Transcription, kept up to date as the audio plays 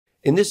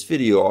In this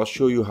video, I'll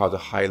show you how to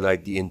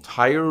highlight the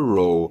entire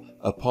row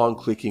upon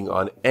clicking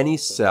on any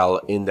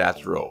cell in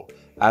that row,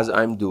 as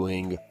I'm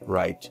doing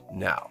right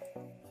now.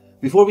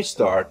 Before we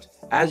start,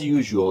 as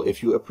usual,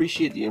 if you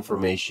appreciate the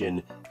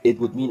information, it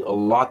would mean a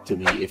lot to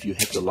me if you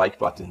hit the like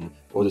button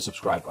or the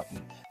subscribe button.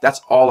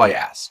 That's all I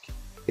ask.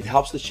 It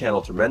helps the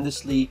channel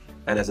tremendously,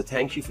 and as a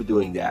thank you for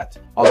doing that,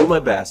 I'll do my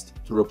best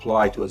to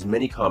reply to as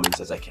many comments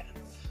as I can.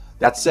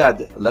 That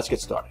said, let's get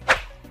started.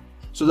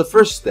 So the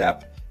first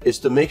step is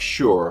to make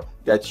sure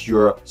that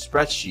your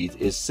spreadsheet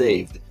is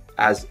saved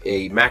as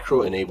a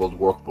macro-enabled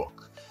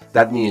workbook.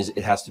 That means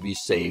it has to be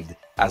saved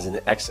as an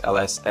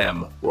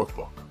XLSM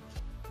workbook.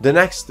 The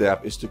next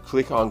step is to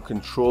click on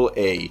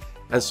Ctrl-A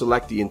and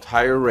select the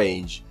entire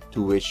range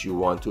to which you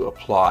want to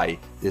apply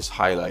this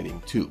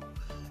highlighting to.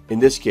 In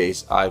this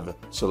case, I've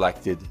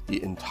selected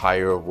the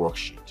entire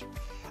worksheet.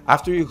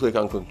 After you click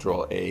on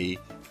Ctrl-A,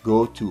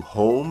 go to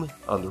Home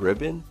on the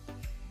ribbon,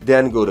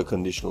 then go to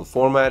Conditional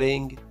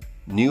Formatting,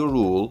 New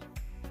Rule,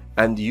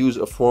 and use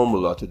a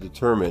formula to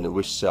determine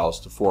which cells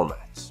to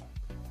format.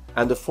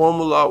 And the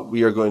formula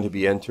we are going to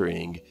be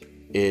entering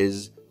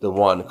is the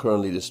one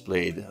currently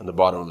displayed on the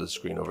bottom of the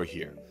screen over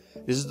here.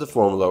 This is the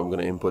formula I'm going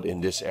to input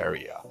in this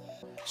area.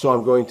 So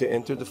I'm going to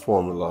enter the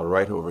formula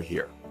right over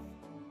here,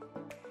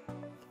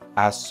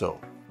 as so.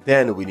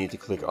 Then we need to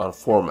click on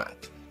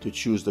Format to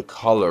choose the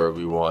color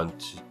we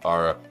want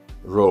our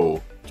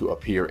row to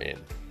appear in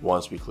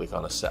once we click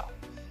on a cell.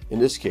 In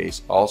this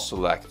case, I'll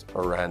select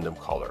a random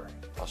color.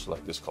 I'll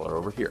select this color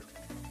over here.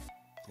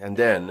 And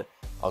then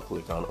I'll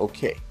click on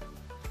OK.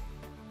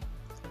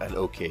 And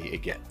OK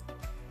again.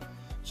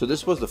 So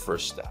this was the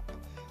first step.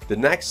 The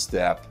next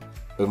step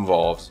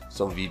involves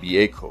some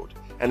VBA code,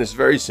 and it's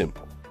very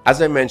simple.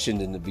 As I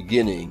mentioned in the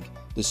beginning,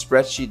 the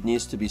spreadsheet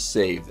needs to be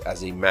saved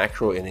as a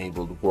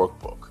macro-enabled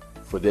workbook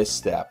for this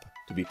step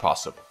to be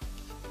possible.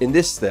 In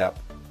this step,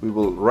 we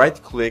will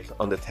right-click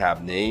on the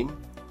tab name,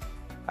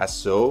 as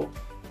so,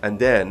 and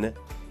then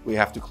we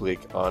have to click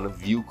on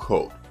View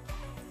Code.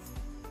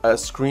 A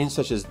screen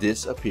such as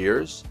this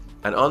appears,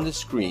 and on the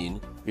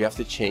screen we have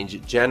to change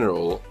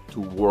General to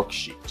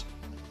Worksheet.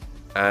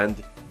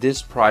 And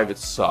this private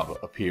sub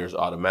appears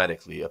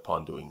automatically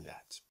upon doing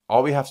that.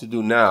 All we have to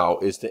do now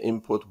is to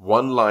input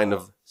one line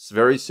of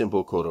very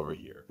simple code over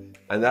here.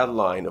 And that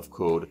line of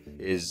code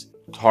is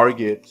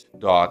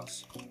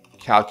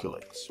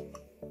target.calculate.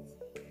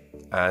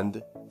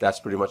 And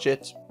that's pretty much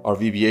it. Our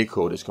VBA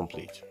code is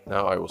complete.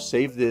 Now I will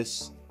save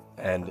this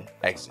and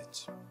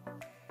exit.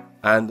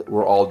 And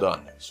we're all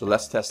done. So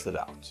let's test it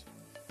out.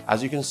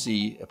 As you can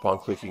see, upon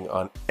clicking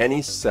on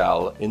any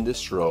cell in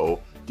this row,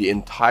 the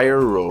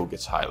entire row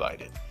gets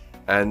highlighted.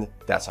 And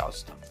that's how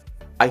it's done.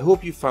 I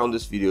hope you found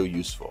this video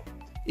useful.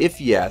 If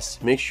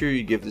yes, make sure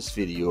you give this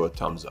video a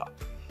thumbs up.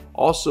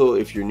 Also,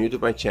 if you're new to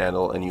my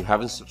channel and you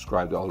haven't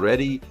subscribed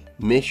already,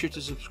 make sure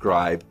to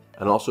subscribe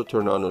and also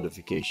turn on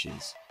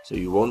notifications so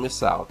you won't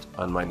miss out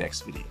on my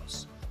next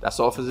videos.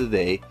 That's all for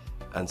today,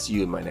 and see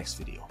you in my next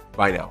video.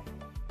 Bye now.